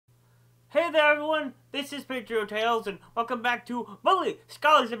Hey there everyone, this is Patriotails and welcome back to Bully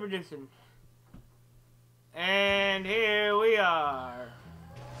Scholarship Edition. And here we are.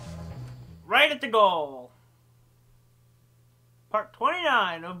 Right at the goal. Part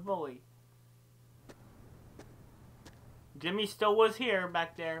 29 of Bully. Jimmy still was here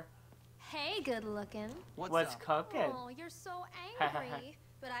back there. Hey, good looking. What's cooking? Oh, you're so angry.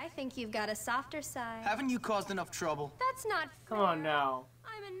 But I think you've got a softer side. Haven't you caused enough trouble? That's not fair. Come on now.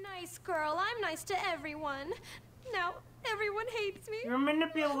 I'm a nice girl. I'm nice to everyone. Now, everyone hates me. You're a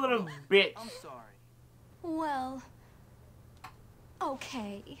manipulative bitch. I'm sorry. Well,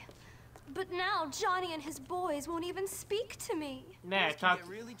 okay. But now Johnny and his boys won't even speak to me. Nah, Boys can get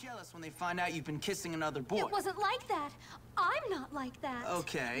really jealous when they find out you've been kissing another boy. It wasn't like that. I'm not like that.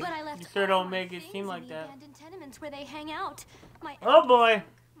 Okay. But I left You sure all don't my make it things seem in like the that. abandoned tenements where they hang out. My Oh boy.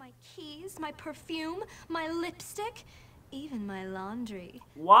 my keys, my perfume, my lipstick, even my laundry.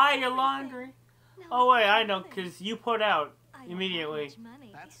 Why your laundry? Now Oh wait, I have know, nothing. because you put out I don't have immediately. much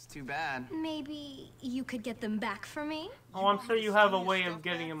money. That's too bad. Maybe you could get them back for me? Oh, I'm sure you have a way of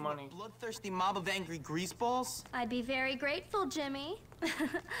getting him money. Bloodthirsty mob of angry greaseballs? I'd be very grateful, Jimmy.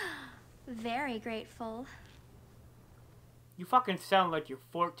 Very grateful. You fucking sound like you're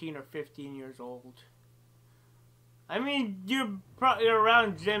 14 or 15 years old. I mean, you're probably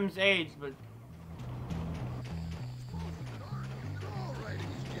around Jim's age, but...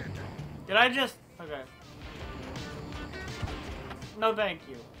 Did I just... Okay. No, thank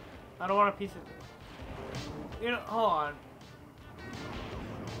you. I don't want a piece of... You know, hold on.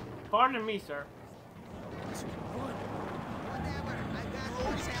 Pardon me, sir.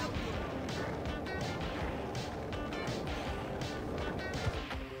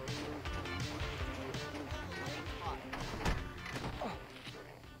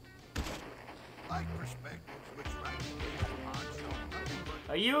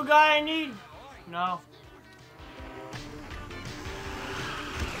 Are you a guy I need? No.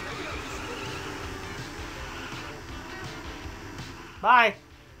 Bye.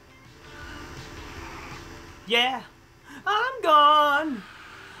 Yeah, I'm gone.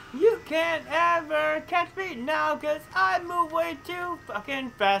 You can't ever catch me now, 'cause I move way too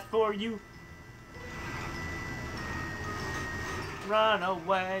fucking fast for you. Run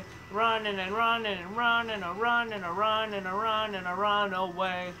away, running and running and running, a run and a run and a run and a run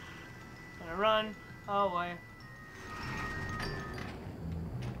away, and a run away.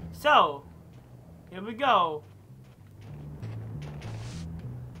 So, here we go.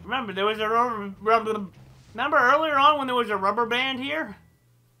 Remember, there was a rubber. Remember earlier on when there was a rubber band here?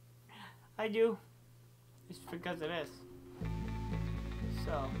 I do. It's because of this.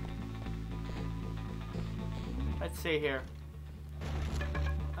 So, let's see here.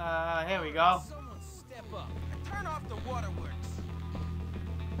 Here we go. Someone step up and turn off the waterworks.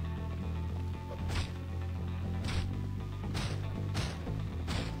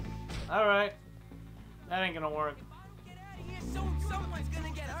 All right, that ain't gonna work. Get out of here soon. Someone's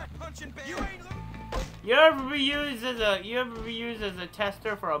gonna get hurt. Punching bag. You ain't You ever be used as a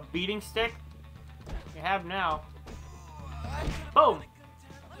tester for a beating stick? You have now. Boom.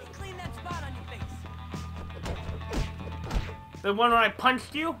 Let me clean that spot on your face. The one where I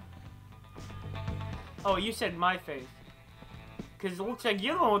punched you? Oh, you said my face. Because it looks like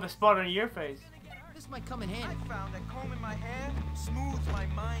you're the one with a spot on your face. This might come in handy. I found that combing my hair smooths my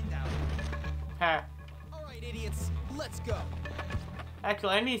mind out. Ha. All right, idiots, let's go.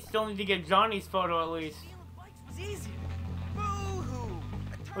 Actually, still need to get Johnny's photo at least. Stealing bikes was easier. Boo-hoo.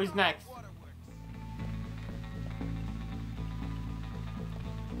 Who's next?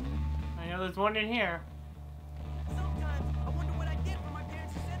 I know there's one in here. Sometimes I wonder what I did for my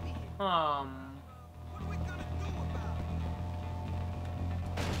parents to send me here. What are we gonna do about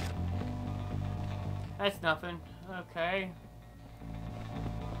it? That's nothing. Okay.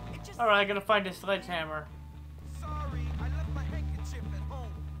 It just Alright, I gotta find a sledgehammer. Sorry, I left my handkerchief at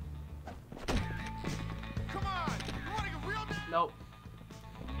home. Come on, you wanna get real now? Nope.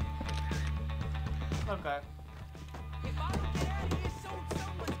 Okay. If I don't get out of here soon,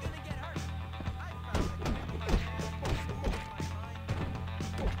 someone's gonna get hurt. I found that combing my hair smooths my mind.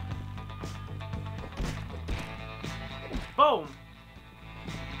 Boom!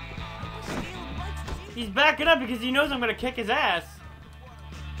 I wish stealing bikes was easier. He's backing up because he knows I'm gonna kick his ass.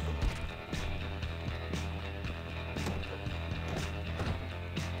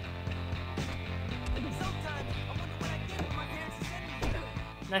 Sometimes I wonder what I did for my parents to send me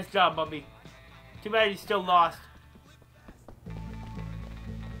here. Nice job, Bubby. Too bad you still lost.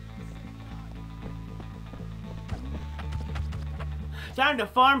 Time to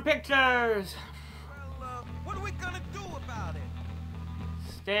farm pictures! Well, what are we gonna do about it?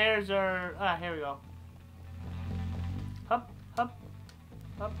 stairs are... Ah, here we go. Hup, hup,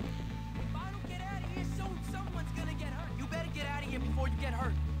 hup. If I don't get out of here soon, someone's gonna get hurt. You better get out of here before you get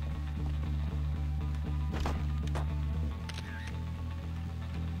hurt.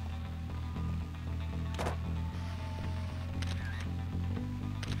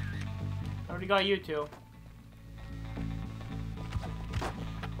 Already got you two.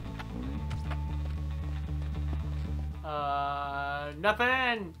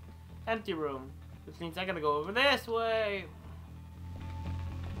 Nothing. Empty room. Which means I gotta go over this way.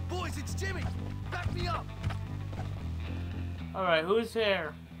 Boys, it's Jimmy! Back me up! Alright, who's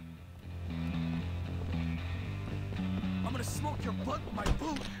here? I'm gonna smoke your butt with my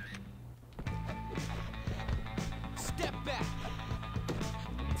boot! Step back!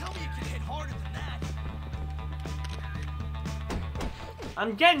 Tell me you can hit harder than that!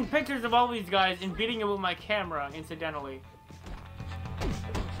 I'm getting pictures of all these guys and beating them with my camera, incidentally.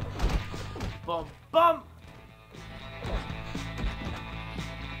 Bum, bum! So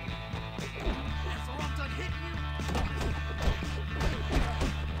I'm done hitting you!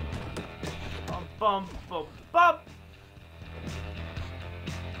 Bum, bum, bum, bum!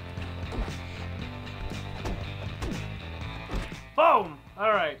 Boom!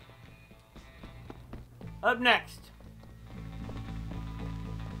 Alright. Up next.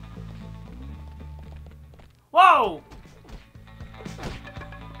 Whoa!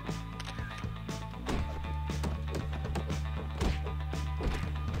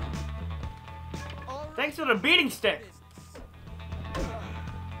 Thanks for the beating stick.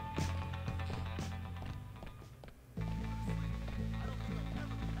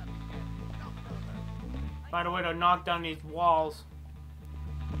 Find a way to knock down these walls.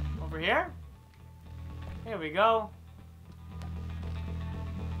 Over here? Here we go.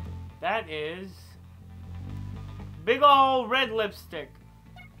 That is... big ol' red lipstick.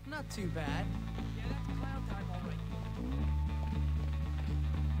 Not too bad. Yeah, that's clown time already.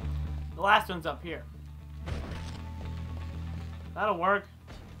 The last one's up here. That'll work.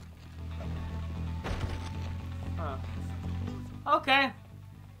 Huh. Okay.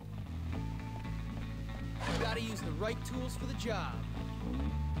 You gotta use the right tools for the job.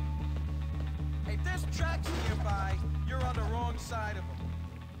 Hey, if there's tracks nearby, you're on the wrong side of them.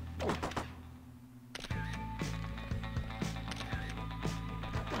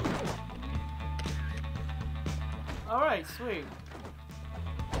 Alright, sweet.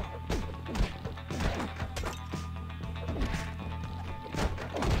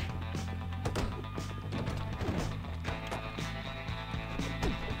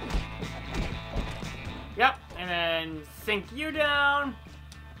 Yep, and then sink you down.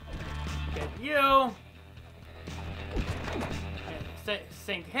 Get you. And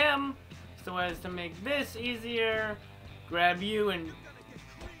sink him so as to make this easier. Grab you and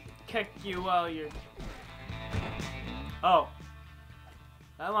kick you while you're... Oh.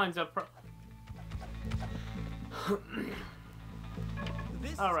 That lines up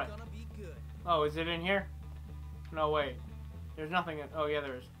This Alright. is gonna be good. Oh, is it in here? No, wait. There's nothing in... Oh, yeah,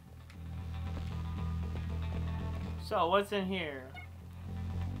 there is. So, what's in here?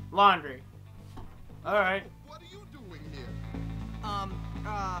 Laundry. Alright. What are you doing here?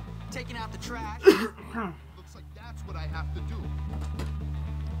 Taking out the trash. Looks like that's what I have to do.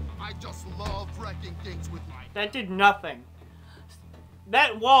 I just love wrecking things with my... That did nothing.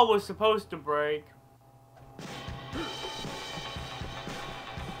 That wall was supposed to break.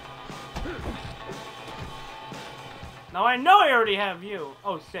 Now I know I already have you.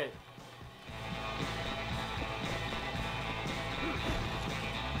 Oh, shit.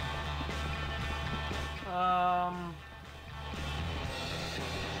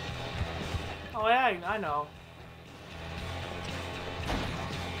 Oh, yeah, I know.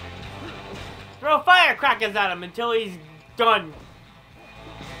 Throw firecrackers at him until he's done.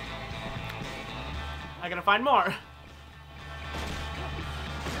 I gotta find more.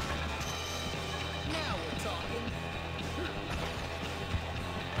 Now we're talking.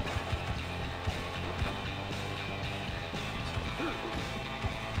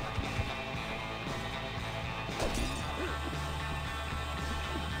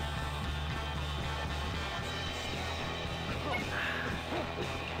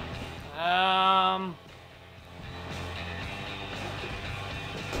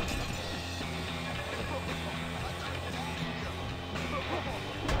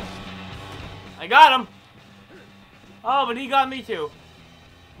 I got him. Oh, but he got me too.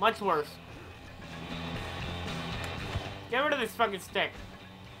 Much worse. Get rid of this fucking stick.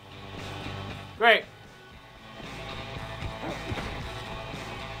 Great.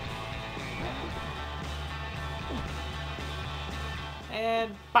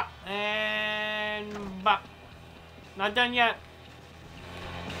 And bop. And bop. Not done yet.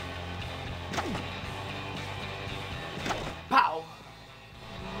 Pow.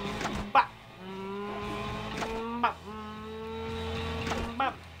 Bop. Bop.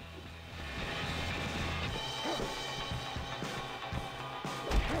 Bop.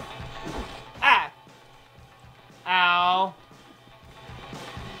 Ah. Ow.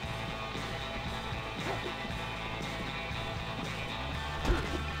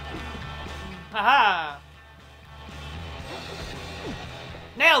 Haha.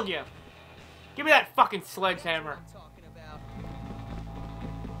 Nailed you. Give me that fucking sledgehammer. I'm talking about.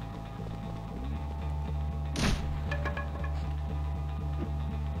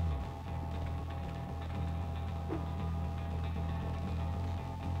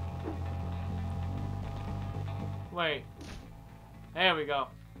 Wait. There we go.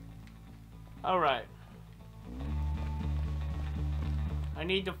 Alright. I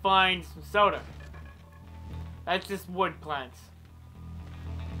need to find some soda. That's just wood plants.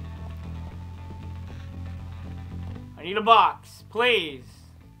 I need a box, please.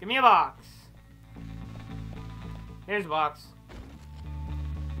 Give me a box. Here's a box.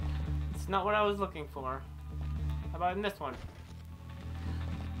 It's not what I was looking for. How about in this one?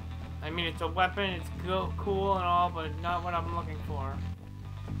 I mean, it's a weapon, it's cool and all, but not what I'm looking for.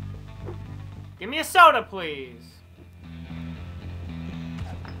 Give me a soda, please.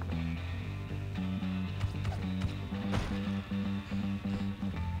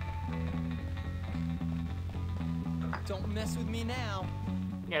 Don't mess with me now.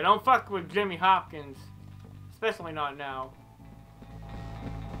 Yeah, don't fuck with Jimmy Hopkins. Especially not now.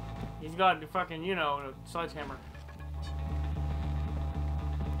 He's got the fucking, you know, the sledgehammer.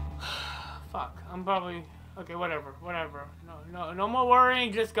 Fuck, I'm probably... Okay, whatever. No more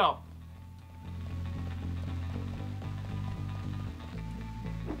worrying, just go.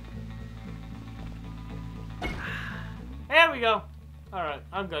 There we go. Alright,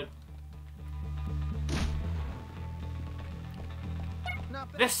 I'm good.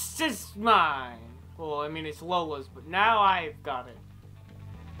 Not bad. This is mine. Well, I mean, it's Lola's, but now I've got it.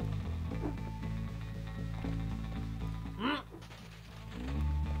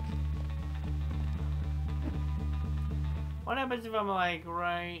 What happens if I'm like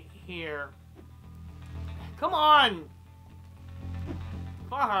right here? Come on!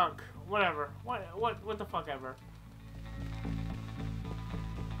 Fuck! Whatever. What the fuck ever.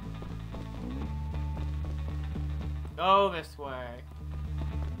 Go this way.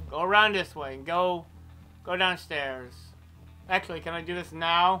 Go around this way and go downstairs. Actually, can I do this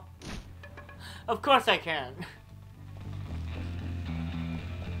now? Of course I can.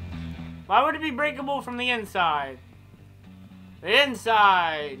 Why would it be breakable from the inside? The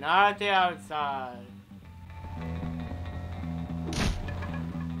inside, not the outside.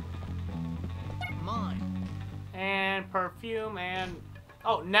 Mine. And perfume and...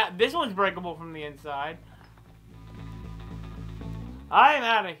 Oh, now this one's breakable from the inside. I'm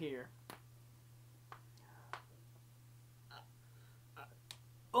out of here.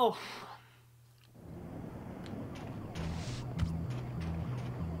 Oh.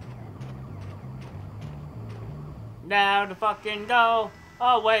 Now to fucking go.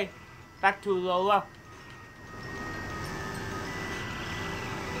 Oh, wait. Back to Lola.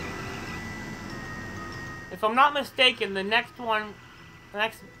 If I'm not mistaken, the next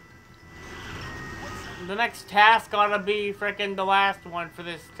task ought to be frickin' the last one for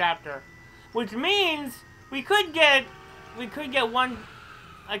this chapter. Which means we could get one...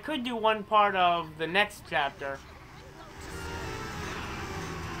 I could do one part of the next chapter.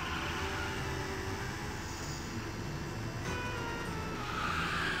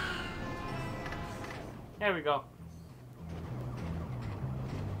 There we go.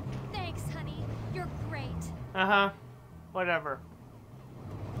 Thanks, honey. You're great. Uh-huh. Whatever.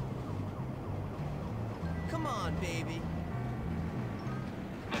 Come on, baby.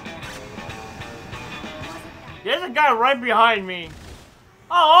 There's a guy right behind me.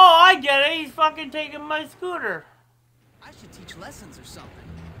 Oh, I get it. He's fucking taking my scooter. I should teach lessons or something.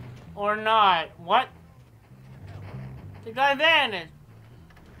 Or not. What? The guy vanished.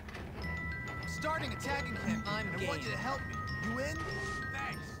 Starting a tagging camp. I'm I want game. you to help me. You in?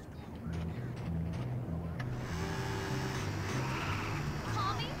 Thanks.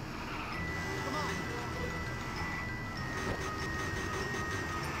 Call me? Come on.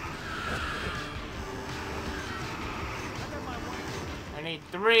 I got my one. I need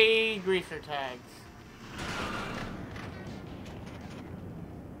 3 greaser tags.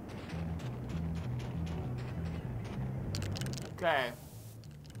 Okay.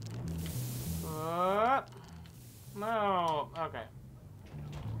 No. Okay.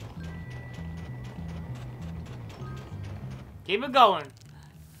 Keep it going.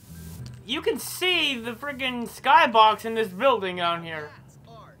 You can see the friggin' skybox in this building down here.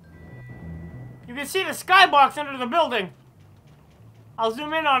 You can see the skybox under the building. I'll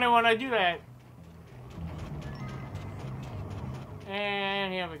zoom in on it when I do that.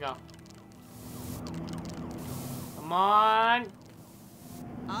 And here we go. Come on.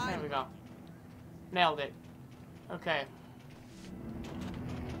 There we go. Nailed it. Okay.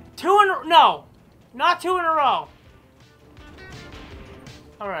 No! Not 2 in a row.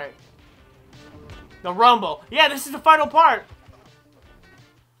 Alright. The Rumble. Yeah, this is the final part.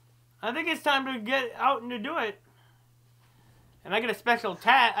 I think it's time to get out and to do it. And I got a special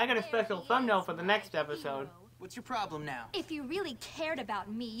thumbnail for the next episode. What's your problem now? If you really cared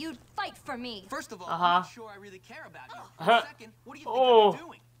about me, you'd fight for me. First of all, I'm not sure I really care about you. Second, what do you think I'm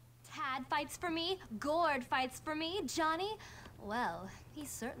doing? Tad fights for me. Gord fights for me. Johnny, well, he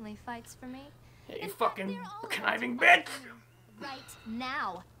certainly fights for me. Hey, you fucking conniving bitch! Right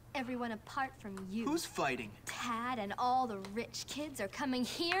now, everyone apart from you. Who's fighting? Tad and all the rich kids are coming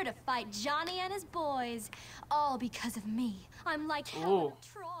here to fight Johnny and his boys. All because of me. I'm like Helen of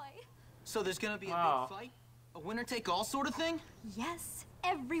Troy. So there's gonna be a big fight? A winner-take-all sort of thing? Yes,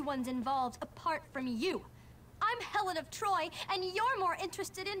 everyone's involved apart from you. I'm Helen of Troy, and you're more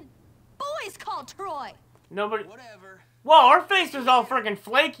interested in boys called Troy. Nobody. Whatever. Whoa, her face was all freaking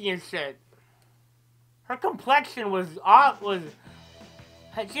flaky and shit. Her complexion was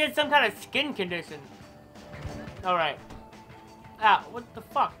she had some kind of skin condition. Alright. Ah, what the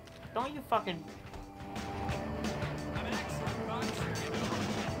fuck? Don't you fucking... I'm an excellent boxer.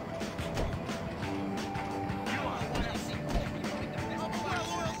 You are one of the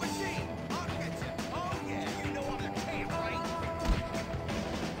well-oiled machine. I'll get you. Oh yeah, you know I'm the champ, right?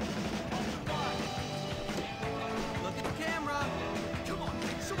 Look at the camera. Come on,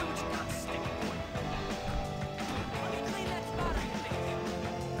 show me what you got, stick boy. Let me clean that spot on your face.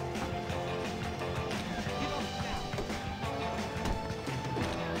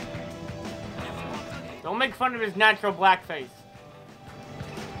 Don't make fun of his natural blackface.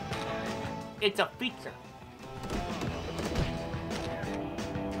 It's a feature.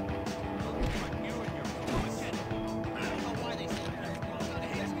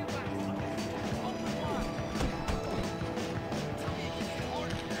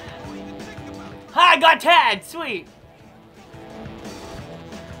 Ha! I got Tad! Sweet!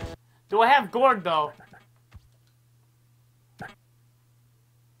 Do I have Gord, though?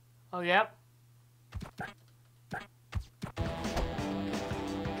 Oh, yep.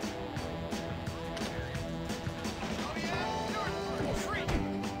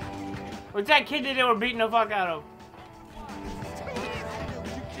 What's that kid that they were beating the fuck out of?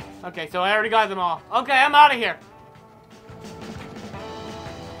 Okay, so I already got them all. Okay, I'm out of here.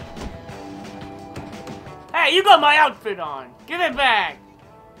 Hey, you got my outfit on. Give it back.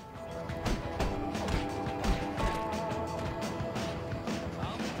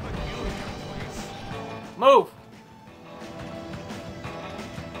 Move.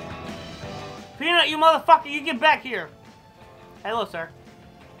 Peanut, you motherfucker, you get back here. Hello, sir.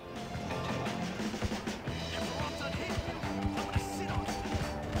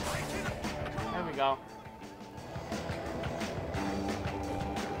 There we go.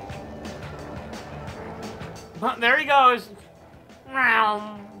 There he goes.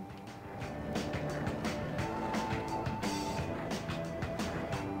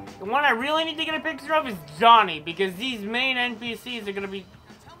 The one I really need to get a picture of is Johnny, because these main NPCs are gonna be...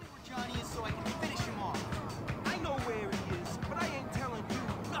 Tell me where Johnny is so I can finish him off. I know where he is, but I ain't telling you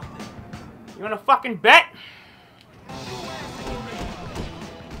nothing. You wanna fucking bet?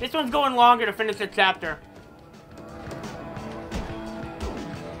 This one's going longer to finish the chapter.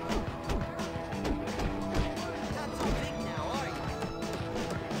 Not so big now, are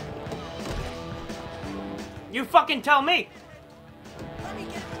you? You fucking tell me. Let me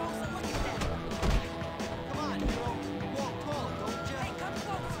get a closer look at that. Come on, hero. Walk tall, don't you? Hey, come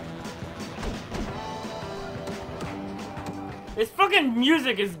closer. This fucking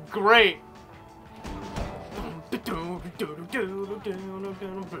music is great.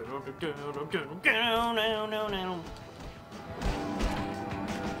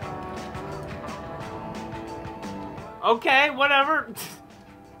 Okay, whatever.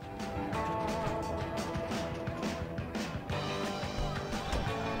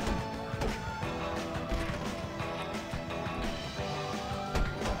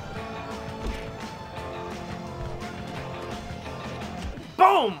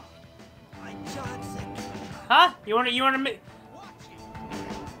 Boom! Huh? You wanna make?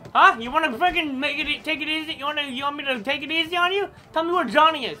 Huh? You wanna freaking take it easy? You want me to take it easy on you? Tell me where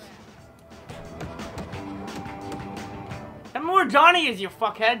Johnny is. Tell me where Johnny is, you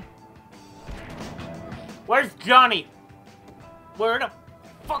fuckhead. Where's Johnny? Where the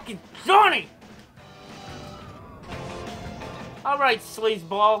fuck is Johnny? Alright,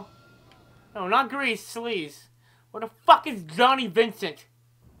 sleazeball. No, not Grease, sleaze. Where the fuck is Johnny Vincent?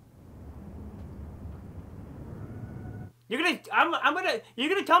 You're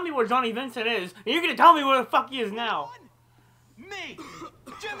gonna tell me where Johnny Vincent is, and you're gonna tell me where the fuck he is now. Me!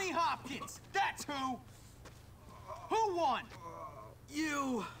 Jimmy Hopkins! That's who! Who won?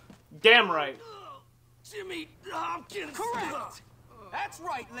 You! Damn right. Jimmy Hopkins! Correct! That's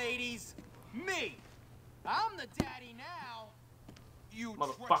right, ladies! Me! I'm the daddy now! You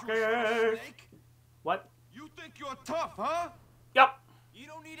Motherfuckers! treacherous snake! What? You think you're tough, huh? Yup. You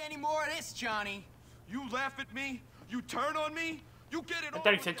don't need any more of this, Johnny. You laugh at me, you turn on me, you get it I all.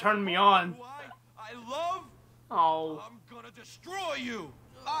 thought he said turn me on. Who I love? Oh. I'm gonna destroy you!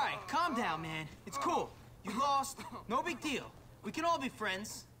 Alright, calm down, man. It's cool. You lost. No big deal. We can all be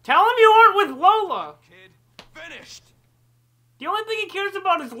friends. Tell him you aren't with Lola. Kid, finished! The only thing he cares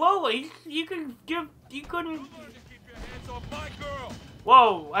about is Lola. You couldn't. You learn to keep your hands off my girl!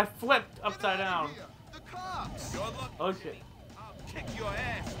 Whoa! I flipped upside down. The cops! You're lucky. Oh shit! I'll kick your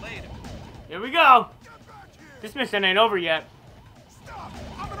ass later. Here we go. Get back here! This mission ain't over yet. Stop!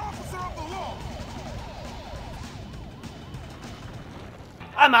 I'm an officer of the law!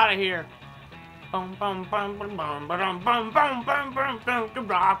 I'm out of here. Bum bum bum bum bum bum bum bum bum bum bum.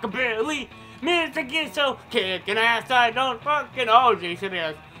 Rockabilly music is so kicking ass. I don't fucking. Oh, Jason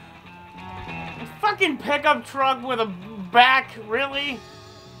is. A fucking pickup truck with a back, really?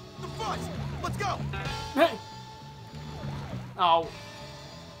 The fuzz! Let's go! Oh.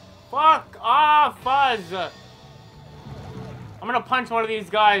 Fuck off, Fuzz. I'm gonna punch one of these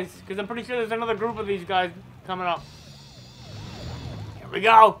guys, because I'm pretty sure there's another group of these guys coming up. Here we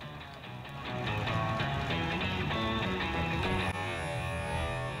go.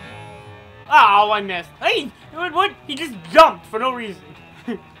 Oh, I missed. Hey, what? He just jumped for no reason.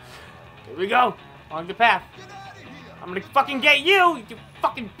 Here we go. On the path. Get out of here! I'm gonna fucking get you, you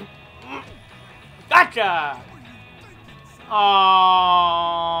fucking... Gotcha! Oh,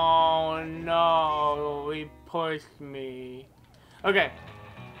 no. He pushed me. Okay.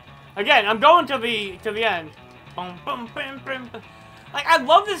 Again, I'm going to the end. Boom, boom, boom, boom, boom. Like, I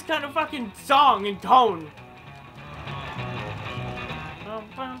love this kind of fucking song and tone.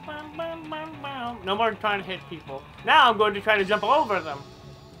 No more trying to hit people. Now I'm going to try to jump over them.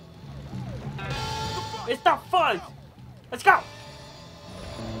 It's the fuzz! Let's go!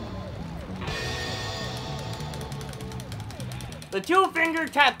 The two-finger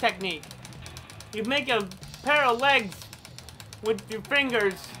tap technique. You make a pair of legs with your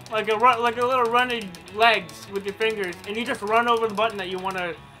fingers, like a little running legs with your fingers, and you just run over the button that you want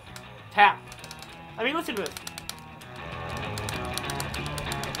to tap. I mean, listen to this.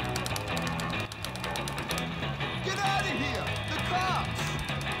 Get out of here! The cops!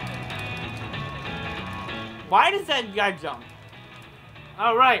 Why does that guy jump?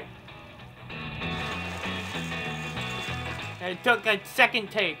 Alright. It took a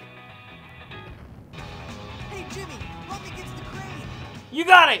second take. Hey, Jimmy, let me get to the crane. You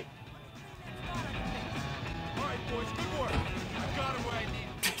got it! Alright, boys, good work. I got him where I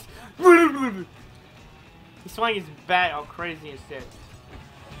need him. He swung his bat all crazy and shit.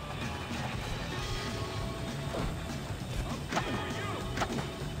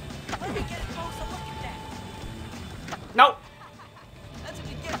 Let me get a closer look at that. Nope! That's what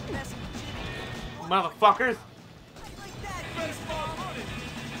you get for messing with Jimmy. Motherfuckers! Like that, baseball.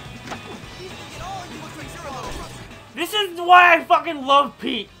 He's gonna get all you because you're a little rough. This is why I fucking love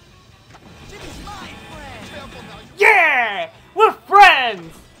Pete! Jimmy's my friend. Careful now, you... Yeah! We're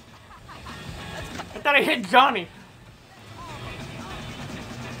friends! I thought I hit Johnny.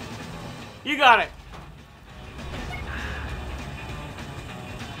 You got it.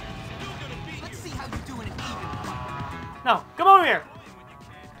 Let's see how you're doing it even. No, come over here.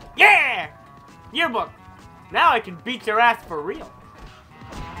 Yeah! Yearbook. Now I can beat your ass for real.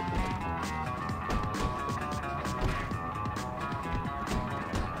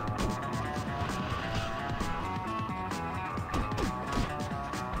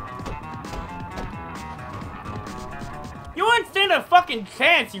 You wouldn't stand a fucking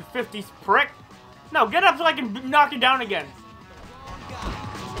chance, you 50s prick. No, get up so I can knock you down again.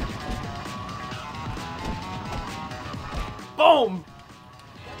 Boom!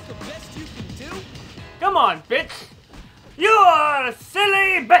 That's the best you can do? Come on, bitch! You are a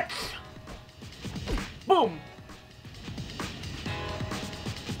silly bitch! Boom!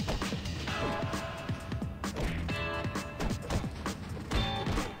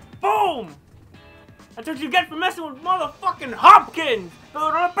 Boom! That's what you get for messing with motherfucking Hopkins!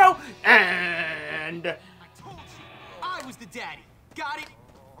 And... I told you, I was the daddy. Got it?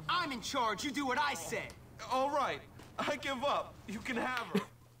 I'm in charge. You do what I say. All right, I give up. You can have her.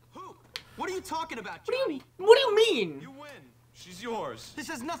 Who? What are you talking about, What Johnny? do you mean? You win. She's yours. This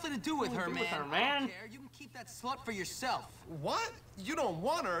has nothing to do with her, do man. with her, I man. don't care. You can keep that slut for yourself. What? You don't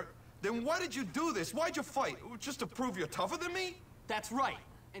want her? Then why did you do this? Why'd you fight? Just to prove you're tougher than me? That's right.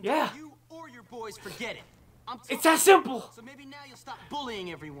 And Yeah. don't you or your boys forget it. I'm It's that simple! So maybe now you'll stop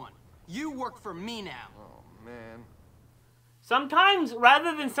bullying everyone. You work for me now. Oh, man. Sometimes,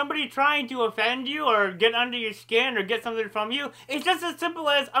 rather than somebody trying to offend you or get under your skin or get something from you, it's just as simple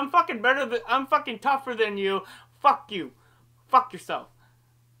as, I'm fucking tougher than you. Fuck you. Fuck yourself.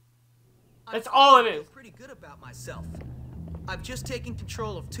 That's all it I feel is. pretty good about myself. I've just taken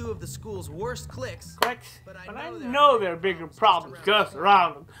control of 2 of the school's worst cliques. Clicks. But But I I know know there there are are bigger bigger problems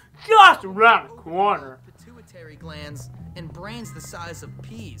problems just around the corner. Pituitary glands and brains the size of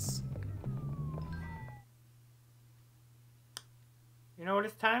peas. You know what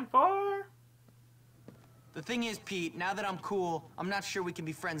it's time for? The thing is, Pete, now that I'm cool, I'm not sure we can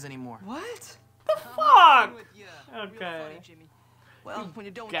be friends anymore. What? The fuck? Okay. Okay. Jimmy. Well, when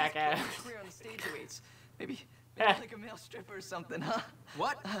you're done with Jackass. this career on the stage waits, maybe Eh. like a male stripper or something, huh?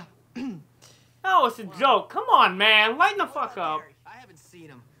 What? Oh, it's a joke. Come on, man. Lighten the fuck up. Gary, I haven't seen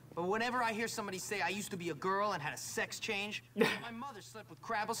him. But whenever I hear somebody say I used to be a girl and had a sex change, my mother slept with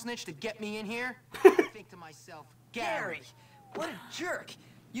Crabblesnitch to get me in here, I think to myself, Gary. What a jerk!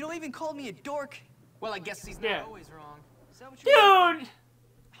 You don't even call me a dork. Well, I guess he's not Yeah. always wrong. Is that what you Dude!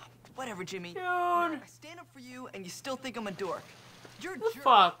 Whatever, Jimmy. Dude! I stand up for you, and you still think I'm a dork. You're a The jerk,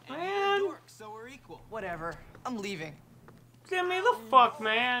 fuck, and man? you're a dork, so we're equal. Whatever. I'm leaving. Jimmy, the fuck,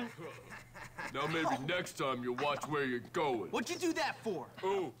 man. Now maybe next time you'll watch where you're going. What'd you do that for?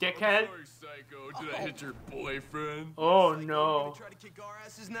 Oh, Dickhead. I'm sorry, Psycho. Did I hit your boyfriend? Oh, You no. gonna try to kick our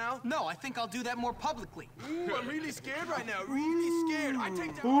asses now? No, I think I'll do that more publicly. Ooh, I'm really scared right now. Really scared. I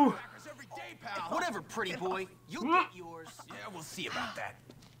take down Ooh. crackers every day, pal. Whatever, pretty boy. You'll get yours. Yeah, we'll see about that.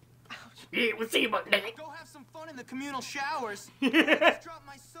 Yeah, we'll see about that. Go have some fun in the communal showers. Just dropped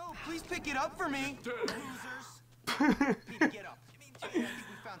my soap. Please pick it up for me. Losers. Peter, get up. I think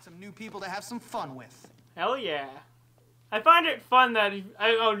we found some new people to have some fun with. Hell yeah. I find it fun that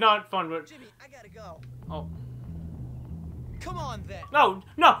oh, not fun, but Jimmy, I gotta go. oh. Come on, then. No,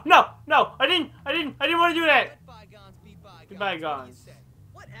 I didn't want to do that. Let bygones be bygones. Be bygones. What do you say?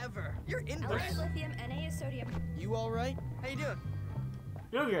 Whatever. You're in L there. is lithium, Na is sodium. You all right? How you doing?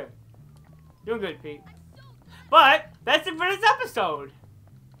 Doing good. Doing good, Pete. But that's it for this episode.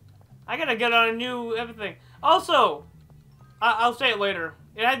 I gotta get on a new everything. Also, I'll say it later.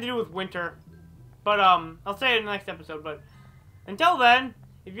 It had to do with winter. But, I'll say it in the next episode. But until then,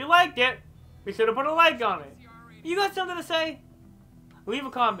 if you liked it, be sure to put a like on it. You got something to say? Leave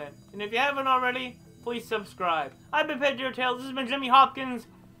a comment. And if you haven't already, please subscribe. I've been patriotails. This has been Jimmy Hopkins.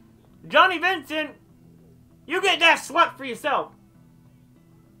 Johnny Vincent, you get that slut for yourself.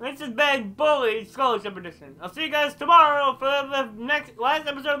 This is Bad Bully Scholarship Edition. I'll see you guys tomorrow for the last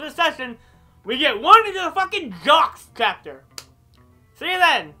episode of this session. We get one into the fucking Jocks chapter. See you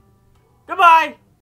then. Goodbye.